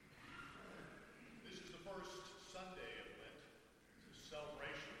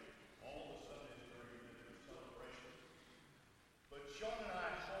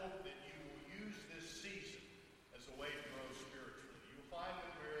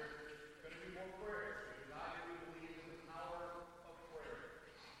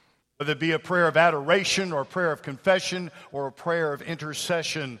Whether it be a prayer of adoration or a prayer of confession or a prayer of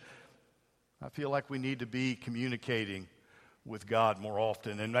intercession, I feel like we need to be communicating with God more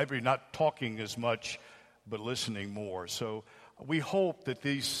often and maybe not talking as much, but listening more. So we hope that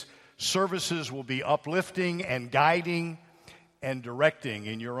these services will be uplifting and guiding and directing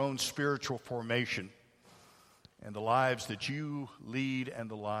in your own spiritual formation and the lives that you lead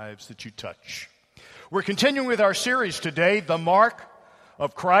and the lives that you touch. We're continuing with our series today, The Mark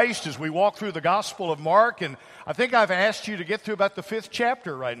of Christ, as we walk through the Gospel of Mark. And I think I've asked you to get through about the 5th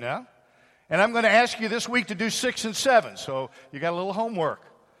chapter right now. And I'm going to ask you this week to do 6 and 7. So you got a little homework.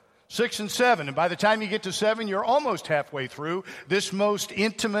 6 and 7. And by the time you get to 7, you're almost halfway through this most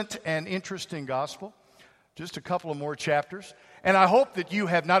intimate and interesting gospel. Just a couple of more chapters. And I hope that you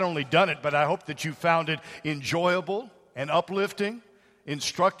have not only done it, but I hope that you found it enjoyable and uplifting,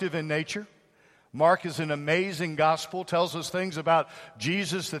 instructive in nature. Mark is an amazing gospel, tells us things about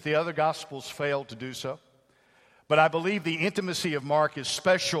Jesus that the other gospels failed to do so. But I believe the intimacy of Mark is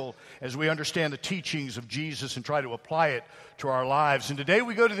special as we understand the teachings of Jesus and try to apply it to our lives. And today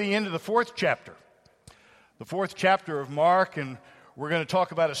we go to the end of the 4th chapter. The 4th chapter of Mark, and we're going to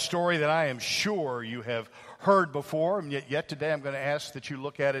talk about a story that I am sure you have heard before, and yet today I'm going to ask that you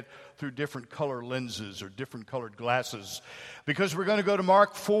look at it through different color lenses or different colored glasses, because we're going to go to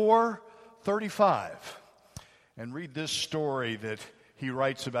Mark 4:35 and read this story that he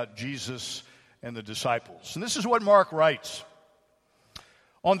writes about Jesus and the disciples. And this is what Mark writes.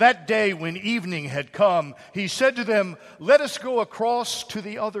 On that day when evening had come, he said to them, "Let us go across to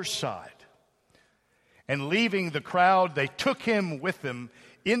the other side." And leaving the crowd, they took him with them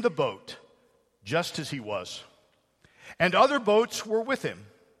in the boat, just as he was. And other boats were with him.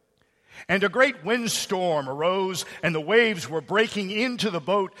 And a great windstorm arose, and the waves were breaking into the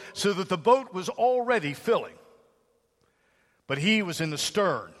boat, so that the boat was already filling. But he was in the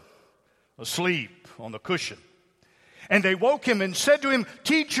stern, asleep on the cushion. And they woke him and said to him,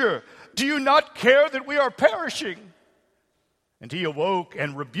 "Teacher, do you not care that we are perishing?" And he awoke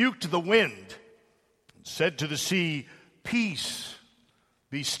and rebuked the wind and said to the sea, "Peace,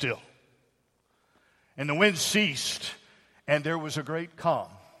 be still." And the wind ceased, and there was a great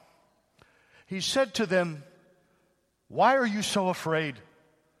calm. He said to them, "Why are you so afraid?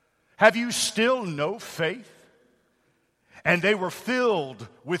 Have you still no faith?" And they were filled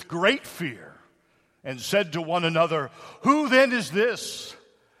with great fear and said to one another, "Who then is this,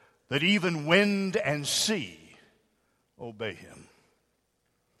 that even wind and sea obey him?"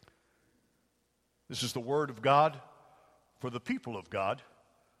 This is the word of God for the people of God.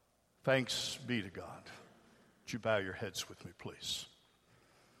 Thanks be to God. Would you bow your heads with me, please?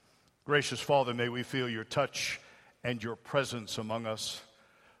 Gracious Father, may we feel your touch and your presence among us,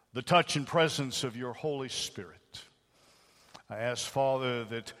 the touch and presence of your Holy Spirit. I ask, Father,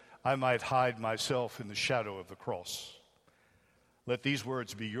 that I might hide myself in the shadow of the cross. Let these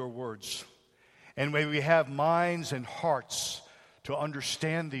words be your words, and may we have minds and hearts to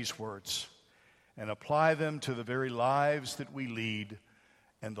understand these words and apply them to the very lives that we lead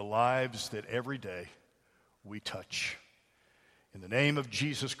and the lives that every day we touch. In the name of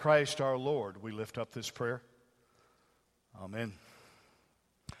Jesus Christ our Lord, we lift up this prayer. Amen.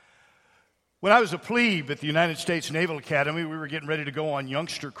 When I was a plebe at the United States Naval Academy, we were getting ready to go on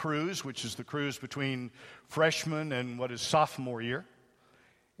Youngster Cruise, which is the cruise between freshman and what is sophomore year.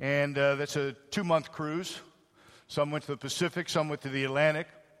 And that's a 2-month cruise. Some went to the Pacific, some went to the Atlantic.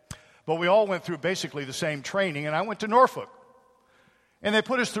 But we all went through basically the same training, and I went to Norfolk. And they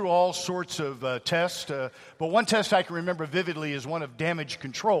put us through all sorts of tests. But one test I can remember vividly is one of damage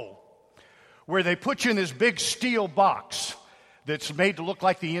control, where they put you in this big steel box that's made to look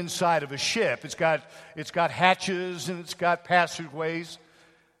like the inside of a ship. It's got hatches and it's got passageways,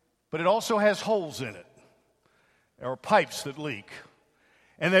 but it also has holes in it, or pipes that leak.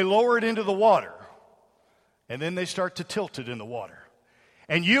 And they lower it into the water, and then they start to tilt it in the water.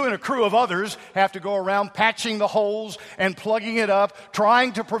 And you and a crew of others have to go around patching the holes and plugging it up,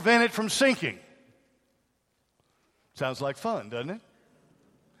 trying to prevent it from sinking. Sounds like fun, doesn't it?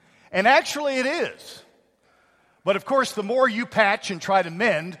 And actually it is. But of course, the more you patch and try to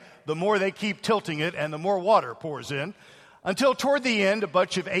mend, the more they keep tilting it and the more water pours in, until toward the end, a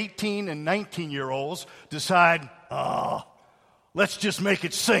bunch of 18 and 19-year-olds decide, let's just make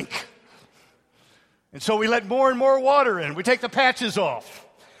it sink. And so we let more and more water in. We take the patches off.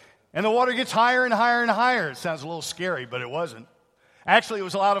 And the water gets higher and higher and higher. It sounds a little scary, but it wasn't. Actually, it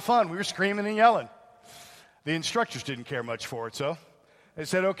was a lot of fun. We were screaming and yelling. The instructors didn't care much for it, so they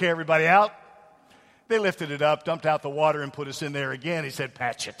said, "Okay, everybody out." They lifted it up, dumped out the water, and put us in there again. He said,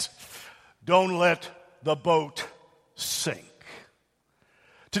 "Patch it. Don't let the boat sink."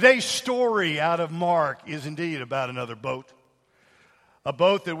 Today's story out of Mark is indeed about another boat. A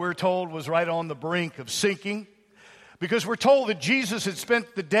boat that we're told was right on the brink of sinking, because we're told that Jesus had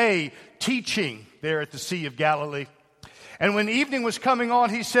spent the day teaching there at the Sea of Galilee. And when evening was coming on,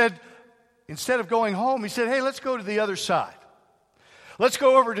 he said, instead of going home, he said, hey, let's go to the other side. Let's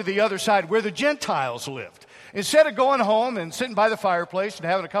go over to the other side where the Gentiles lived. Instead of going home and sitting by the fireplace and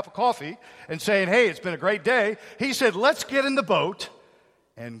having a cup of coffee and saying, hey, it's been a great day, he said, let's get in the boat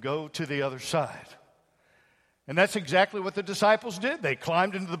and go to the other side. And that's exactly what the disciples did. They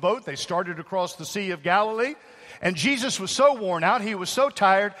climbed into the boat. They started across the Sea of Galilee. And Jesus was so worn out, he was so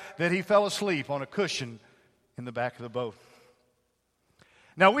tired that he fell asleep on a cushion in the back of the boat.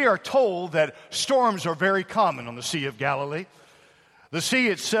 Now, we are told that storms are very common on the Sea of Galilee. The sea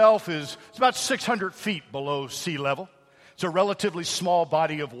itself is about 600 feet below sea level. It's a relatively small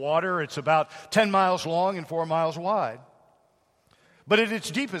body of water. It's about 10 miles long and 4 miles wide. But at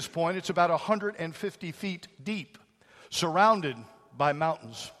its deepest point, it's about 150 feet deep, surrounded by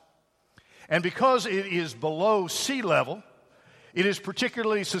mountains. And because it is below sea level, it is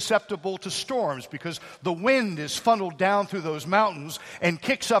particularly susceptible to storms because the wind is funneled down through those mountains and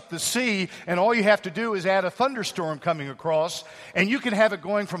kicks up the sea, and all you have to do is add a thunderstorm coming across, and you can have it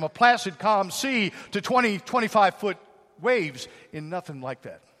going from a placid, calm sea to 20, 25-foot waves in nothing like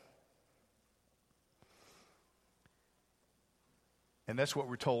that. And that's what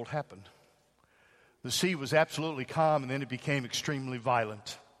we're told happened. The sea was absolutely calm, and then it became extremely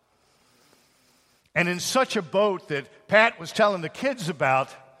violent. And in such a boat that Pat was telling the kids about,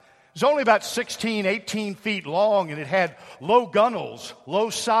 it was only about 16, 18 feet long, and it had low gunnels, low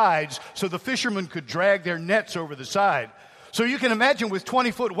sides, so the fishermen could drag their nets over the side. So you can imagine with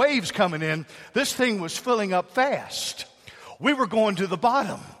 20-foot waves coming in, this thing was filling up fast. We were going to the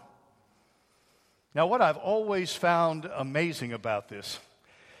bottom. Now, what I've always found amazing about this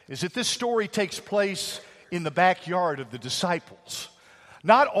is that this story takes place in the backyard of the disciples.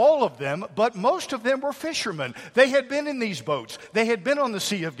 Not all of them, but most of them were fishermen. They had been in these boats. They had been on the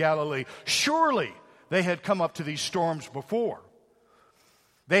Sea of Galilee. Surely they had come up to these storms before.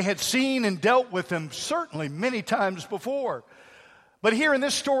 They had seen and dealt with them certainly many times before. But here in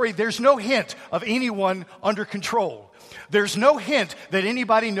this story, there's no hint of anyone under control. There's no hint that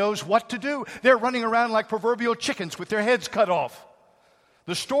anybody knows what to do. They're running around like proverbial chickens with their heads cut off.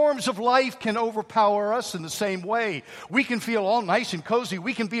 The storms of life can overpower us in the same way. We can feel all nice and cozy.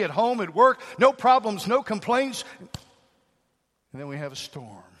 We can be at home, at work, no problems, no complaints. And then we have a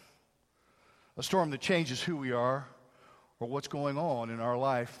storm that changes who we are or what's going on in our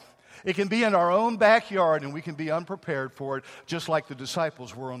life. It can be in our own backyard, and we can be unprepared for it, just like the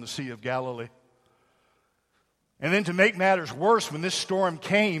disciples were on the Sea of Galilee. And then to make matters worse, when this storm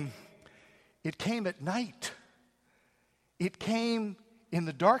came, it came at night. It came in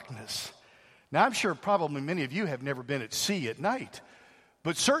the darkness. Now, I'm sure probably many of you have never been at sea at night,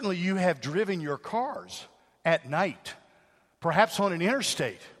 but certainly you have driven your cars at night, perhaps on an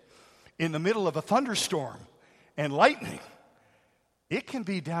interstate, in the middle of a thunderstorm and lightning. It can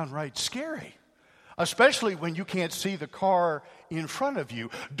be downright scary, especially when you can't see the car in front of you.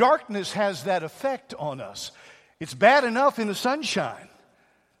 Darkness has that effect on us. It's bad enough in the sunshine,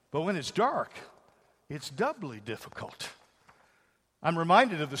 but when it's dark, it's doubly difficult. I'm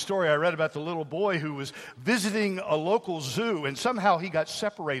reminded of the story I read about the little boy who was visiting a local zoo, and somehow he got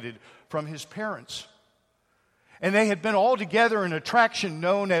separated from his parents. And they had been all together in an attraction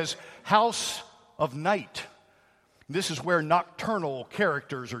known as House of Night. This is where nocturnal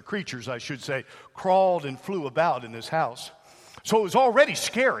characters, or creatures, I should say, crawled and flew about in this house. So it was already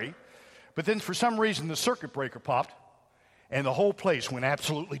scary, but then for some reason the circuit breaker popped, and the whole place went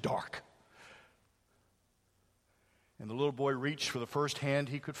absolutely dark. And the little boy reached for the first hand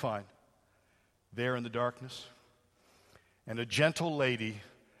he could find there in the darkness. And a gentle lady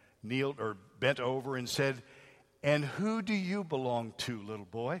bent over and said, "And who do you belong to, little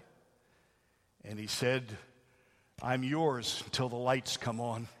boy?" And he said, "I'm yours until the lights come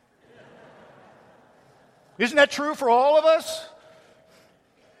on." Isn't that true for all of us?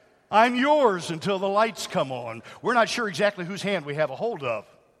 I'm yours until the lights come on. We're not sure exactly whose hand we have a hold of,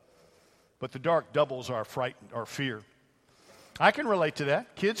 but the dark doubles our fear. I can relate to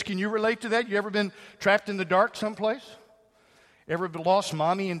that. Kids, can you relate to that? You ever been trapped in the dark someplace? Ever lost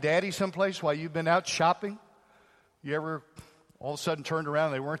mommy and daddy someplace while you've been out shopping? You ever all of a sudden turned around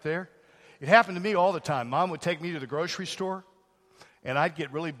and they weren't there? It happened to me all the time. Mom would take me to the grocery store, and I'd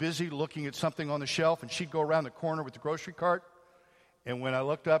get really busy looking at something on the shelf, and she'd go around the corner with the grocery cart, and when I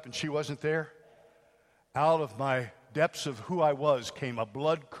looked up and she wasn't there, out of my depths of who I was came a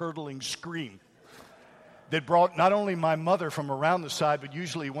blood-curdling scream. that brought not only my mother from around the side, but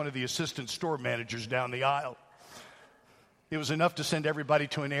usually one of the assistant store managers down the aisle. It was enough to send everybody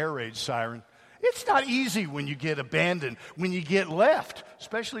to an air raid siren. It's not easy when you get abandoned, when you get left,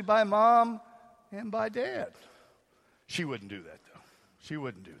 especially by mom and by dad. She wouldn't do that, though. She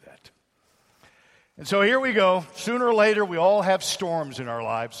wouldn't do that. And so here we go. Sooner or later, we all have storms in our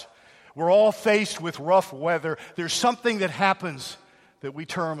lives. We're all faced with rough weather. There's something that happens that we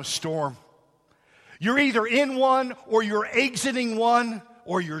term a storm. You're either in one, or you're exiting one,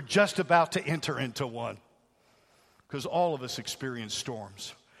 or you're just about to enter into one. Because all of us experience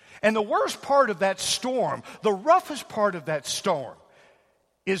storms. And the worst part of that storm, the roughest part of that storm,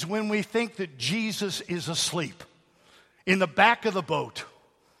 is when we think that Jesus is asleep in the back of the boat.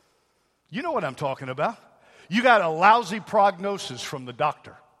 You know what I'm talking about. You got a lousy prognosis from the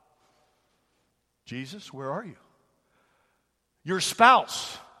doctor. Jesus, where are you? Your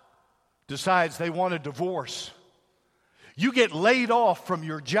spouse decides they want a divorce. You get laid off from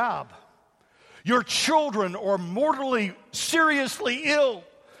your job. Your children are mortally, seriously ill.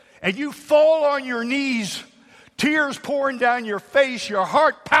 And you fall on your knees, tears pouring down your face, your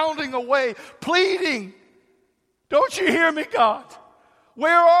heart pounding away, pleading, don't you hear me, God?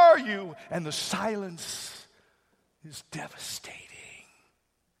 Where are you? And the silence is devastating.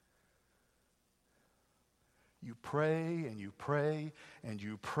 You pray and you pray and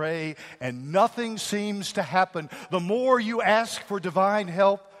you pray, and nothing seems to happen. The more you ask for divine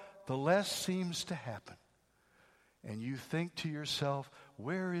help, the less seems to happen. And you think to yourself,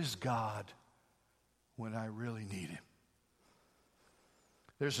 where is God when I really need him?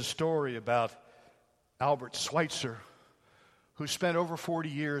 There's a story about Albert Schweitzer, who spent over 40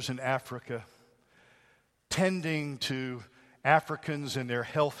 years in Africa tending to Africans and their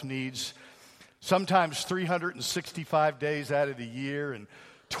health needs, sometimes 365 days out of the year and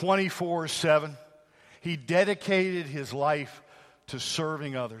 24/7. He dedicated his life to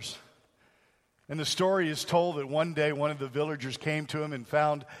serving others. And the story is told that one day one of the villagers came to him and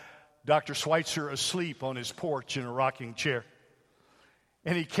found Dr. Schweitzer asleep on his porch in a rocking chair.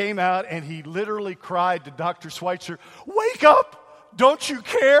 And he came out and he literally cried to Dr. Schweitzer, "Wake up! Don't you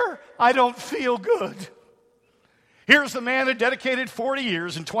care? I don't feel good." Here's the man that dedicated 40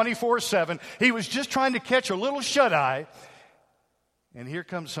 years and 24/7. He was just trying to catch a little shut-eye. And here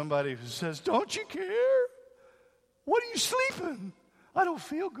comes somebody who says, "Don't you care? What are you sleeping? I don't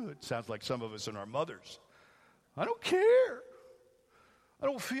feel good." Sounds like some of us and our mothers. I don't care. I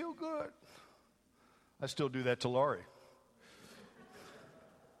don't feel good. I still do that to Laurie.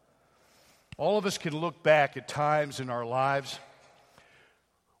 All of us can look back at times in our lives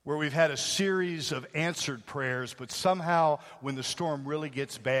where we've had a series of answered prayers, but somehow when the storm really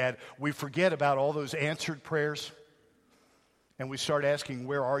gets bad, we forget about all those answered prayers, and we start asking,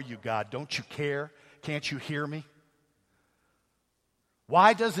 where are you, God? Don't you care? Can't you hear me?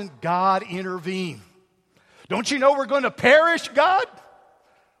 Why doesn't God intervene? Don't you know we're going to perish, God?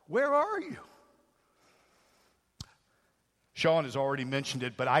 Where are you? Sean has already mentioned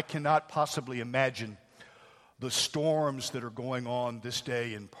it, but I cannot possibly imagine the storms that are going on this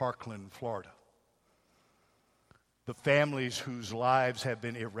day in Parkland, Florida. The families whose lives have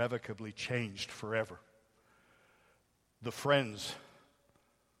been irrevocably changed forever. The friends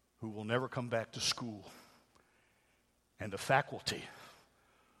who will never come back to school. And the faculty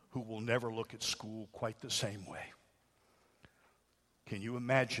who will never look at school quite the same way. Can you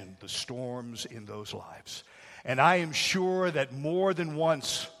imagine the storms in those lives? And I am sure that more than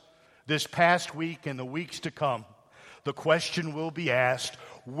once this past week and the weeks to come, the question will be asked,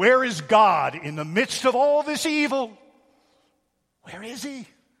 where is God in the midst of all this evil? Where is he?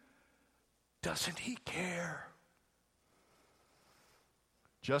 Doesn't he care?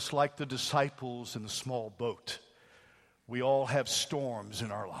 Just like the disciples in the small boat, we all have storms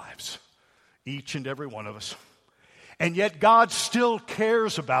in our lives, each and every one of us. And yet God still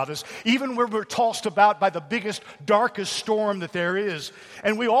cares about us, even when we're tossed about by the biggest, darkest storm that there is.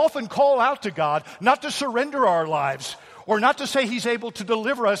 And we often call out to God, not to surrender our lives, or not to say he's able to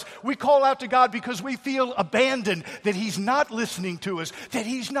deliver us. We call out to God because we feel abandoned, that he's not listening to us, that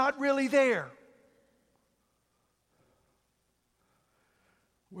he's not really there.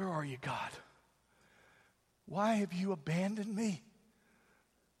 Where are you, God? Why have you abandoned me?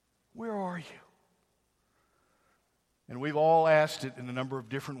 Where are you? And we've all asked it in a number of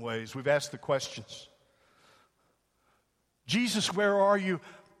different ways. We've asked the questions. Jesus, where are you?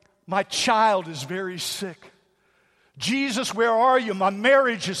 My child is very sick. Jesus, where are you? My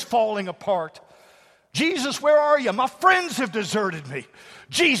marriage is falling apart. Jesus, where are you? My friends have deserted me.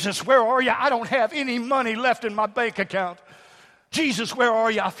 Jesus, where are you? I don't have any money left in my bank account. Jesus, where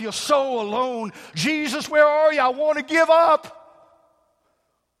are you? I feel so alone. Jesus, where are you? I want to give up.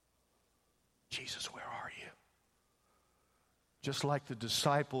 Jesus, where are you? Just like the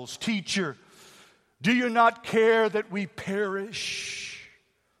disciples, Teacher, do you not care that we perish?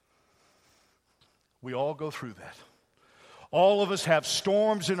 We all go through that. All of us have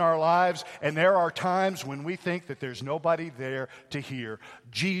storms in our lives, and there are times when we think that there's nobody there to hear.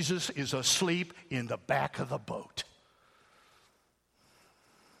 Jesus is asleep in the back of the boat.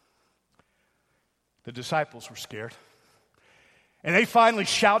 The disciples were scared. And they finally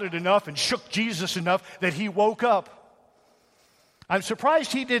shouted enough and shook Jesus enough that he woke up. I'm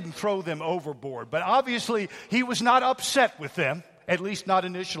surprised he didn't throw them overboard, but obviously he was not upset with them, at least not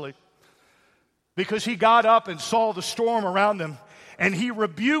initially, because he got up and saw the storm around them, and he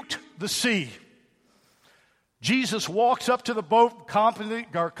rebuked the sea. Jesus walks up to the boat calmly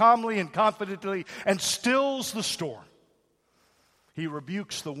and confidently and stills the storm. He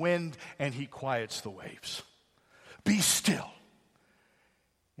rebukes the wind and he quiets the waves. Be still.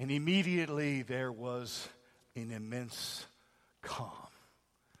 And immediately there was an immense calm.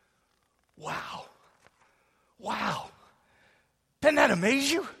 Wow. Wow. Doesn't that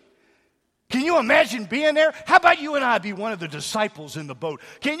amaze you? Can you imagine being there? How about you and I be one of the disciples in the boat?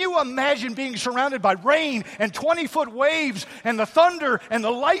 Can you imagine being surrounded by rain and 20-foot waves and the thunder and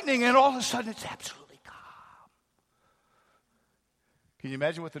the lightning, and all of a sudden it's absolutely calm? Can you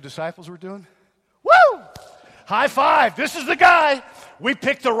imagine what the disciples were doing? Woo! High five. This is the guy. We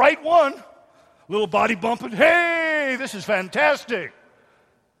picked the right one. Little body bumping. Hey, this is fantastic.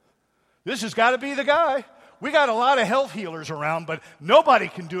 This has got to be the guy. We got a lot of health healers around, but nobody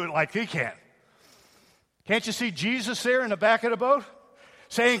can do it like he can. Can't you see Jesus there in the back of the boat?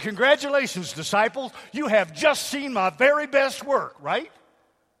 Saying, congratulations, disciples. You have just seen my very best work, right?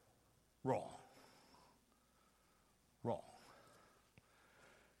 Wrong. Wrong.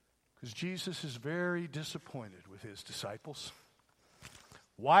 Because Jesus is very disappointed with his disciples.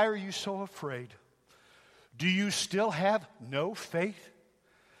 Why are you so afraid? Do you still have no faith?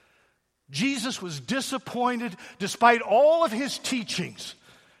 Jesus was disappointed despite all of his teachings.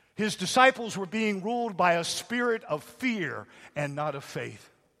 His disciples were being ruled by a spirit of fear and not of faith.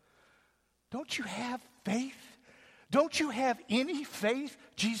 Don't you have faith? Don't you have any faith?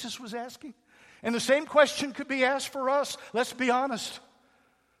 Jesus was asking. And the same question could be asked for us. Let's be honest.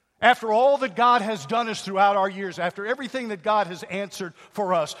 After all that God has done us throughout our years, after everything that God has answered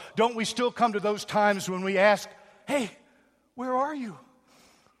for us, don't we still come to those times when we ask, hey, where are you?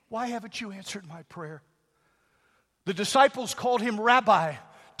 Why haven't you answered my prayer? The disciples called him rabbi,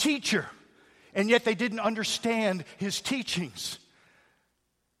 teacher, and yet they didn't understand his teachings.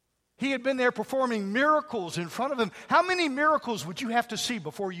 He had been there performing miracles in front of them. How many miracles would you have to see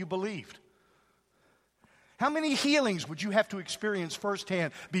before you believed? How many healings would you have to experience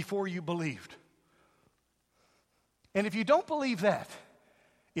firsthand before you believed? And if you don't believe that,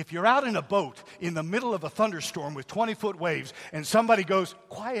 if you're out in a boat in the middle of a thunderstorm with 20-foot waves and somebody goes,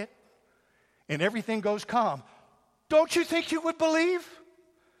 quiet, and everything goes calm, don't you think you would believe?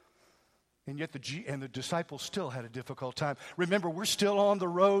 And yet the disciples still had a difficult time. Remember, we're still on the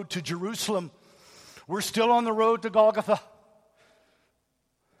road to Jerusalem. We're still on the road to Golgotha.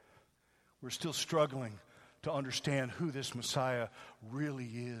 We're still struggling to understand who this Messiah really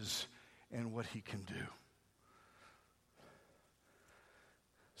is and what he can do.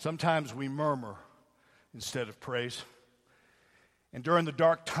 Sometimes we murmur instead of praise. And during the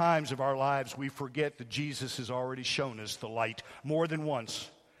dark times of our lives, we forget that Jesus has already shown us the light more than once.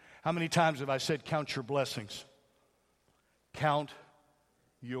 How many times have I said, count your blessings? Count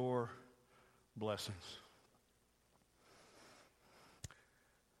your blessings.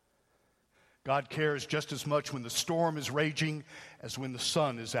 God cares just as much when the storm is raging as when the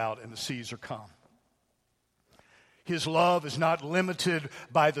sun is out and the seas are calm. His love is not limited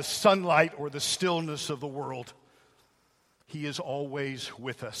by the sunlight or the stillness of the world. He is always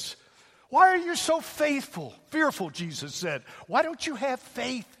with us. Why are you so fearful, Jesus said. Why don't you have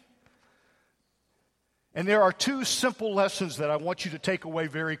faith? And there are two simple lessons that I want you to take away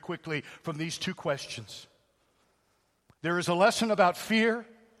very quickly from these two questions. There is a lesson about fear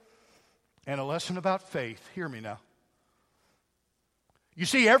and a lesson about faith. Hear me now. You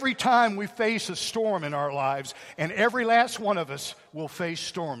see, every time we face a storm in our lives, and every last one of us will face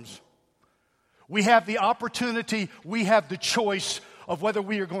storms, we have the opportunity, we have the choice of whether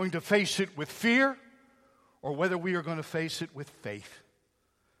we are going to face it with fear or whether we are going to face it with faith.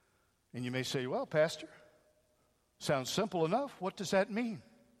 And you may say, well, Pastor, sounds simple enough. What does that mean?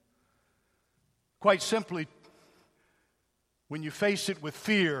 Quite simply, when you face it with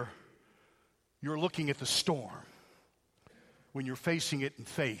fear, you're looking at the storm. when you're facing it in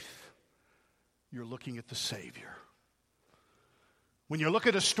faith, you're looking at the Savior. When you look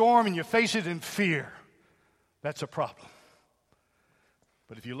at a storm and you face it in fear, that's a problem.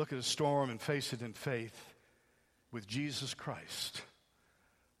 But if you look at a storm and face it in faith with Jesus Christ,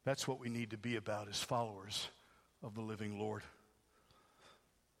 that's what we need to be about as followers of the living Lord.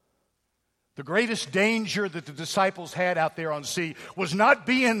 The greatest danger that the disciples had out there on sea was not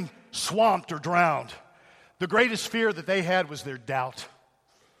being swamped or drowned. The greatest fear that they had was their doubt.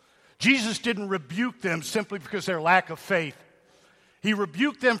 Jesus didn't rebuke them simply because of their lack of faith. He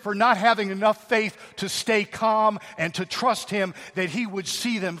rebuked them for not having enough faith to stay calm and to trust Him that He would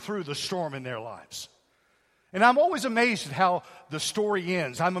see them through the storm in their lives. And I'm always amazed at how the story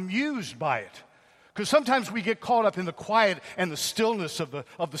ends. I'm amused by it. Because sometimes we get caught up in the quiet and the stillness of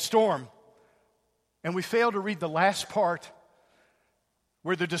the storm. And we fail to read the last part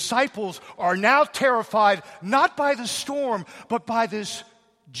where the disciples are now terrified not by the storm, but by this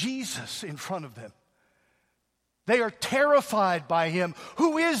Jesus in front of them. They are terrified by Him.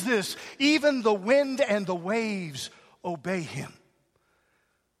 Who is this? Even the wind and the waves obey Him.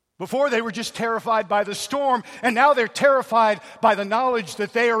 Before they were just terrified by the storm, and now they're terrified by the knowledge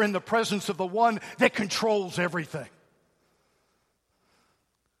that they are in the presence of the one that controls everything.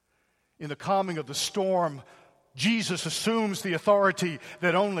 In the calming of the storm, Jesus assumes the authority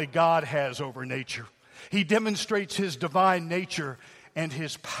that only God has over nature. He demonstrates His divine nature and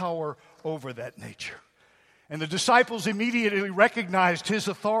His power over that nature. And the disciples immediately recognized His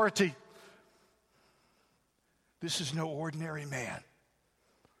authority. This is no ordinary man.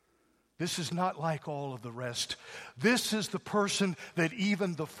 This is not like all of the rest. This is the person that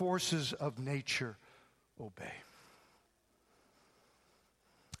even the forces of nature obey.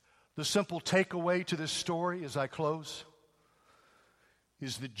 The simple takeaway to this story as I close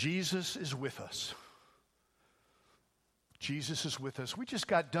is that Jesus is with us. Jesus is with us. We just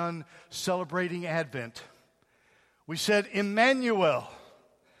got done celebrating Advent. We said, Emmanuel,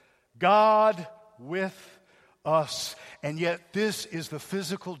 God with us. And yet this is the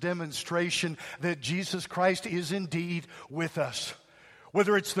physical demonstration that Jesus Christ is indeed with us.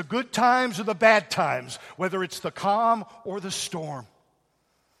 Whether it's the good times or the bad times, whether it's the calm or the storm.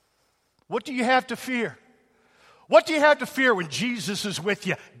 What do you have to fear? What do you have to fear when Jesus is with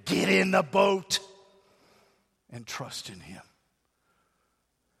you? Get in the boat and trust in Him.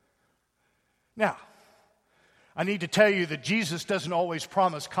 Now, I need to tell you that Jesus doesn't always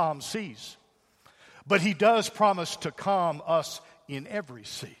promise calm seas. But He does promise to calm us in every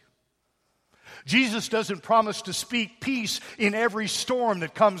sea. Jesus doesn't promise to speak peace in every storm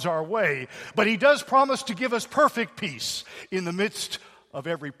that comes our way, but He does promise to give us perfect peace in the midst of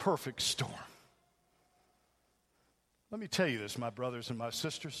every perfect storm. Let me tell you this, my brothers and my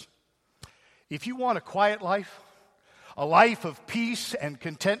sisters. If you want a quiet life, a life of peace and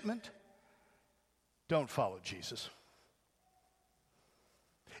contentment, don't follow Jesus.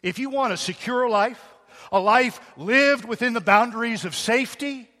 If you want a secure life, a life lived within the boundaries of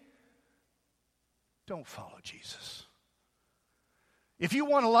safety, don't follow Jesus. If you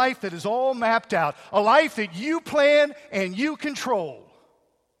want a life that is all mapped out, a life that you plan and you control,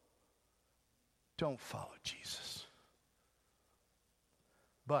 don't follow Jesus.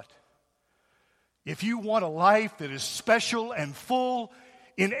 But if you want a life that is special and full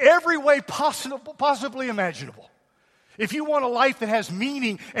in every way possibly imaginable, if you want a life that has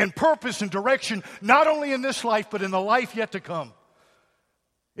meaning and purpose and direction, not only in this life, but in the life yet to come.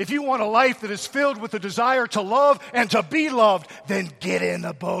 If you want a life that is filled with the desire to love and to be loved, then get in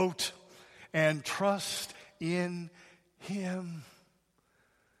the boat and trust in Him.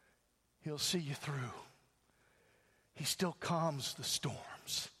 He'll see you through. He still calms the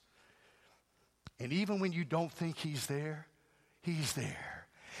storms. And even when you don't think He's there, He's there.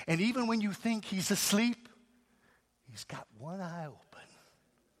 And even when you think He's asleep, He's got one eye open.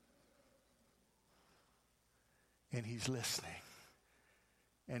 And He's listening.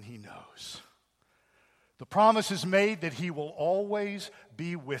 And He knows. The promise is made that He will always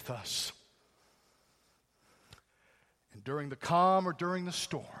be with us. And during the calm or during the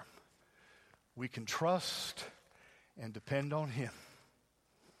storm, we can trust and depend on Him.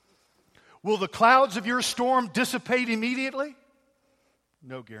 Will the clouds of your storm dissipate immediately?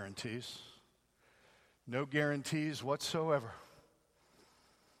 No guarantees. No guarantees whatsoever.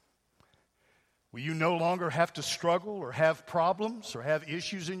 Will you no longer have to struggle or have problems or have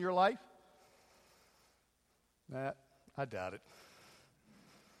issues in your life? I doubt it.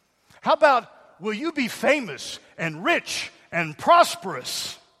 How about, will you be famous and rich and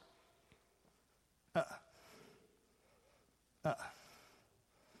prosperous?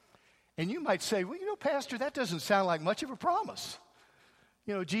 And you might say, well, Pastor, that doesn't sound like much of a promise.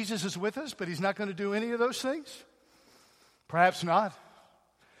 Jesus is with us, but he's not going to do any of those things? Perhaps not.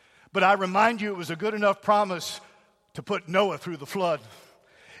 But I remind you, it was a good enough promise to put Noah through the flood.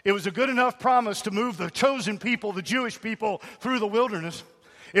 It was a good enough promise to move the chosen people, the Jewish people, through the wilderness.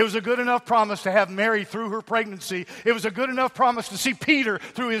 It was a good enough promise to have Mary through her pregnancy. It was a good enough promise to see Peter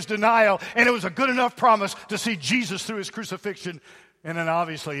through his denial. And it was a good enough promise to see Jesus through his crucifixion. And then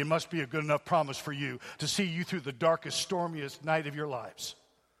obviously it must be a good enough promise for you to see you through the darkest, stormiest night of your lives.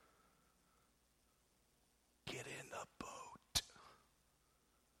 Get in the boat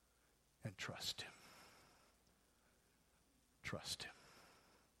and trust him. Trust him.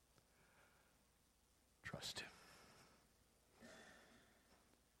 Trust him.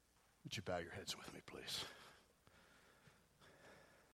 Would you bow your heads with me, please?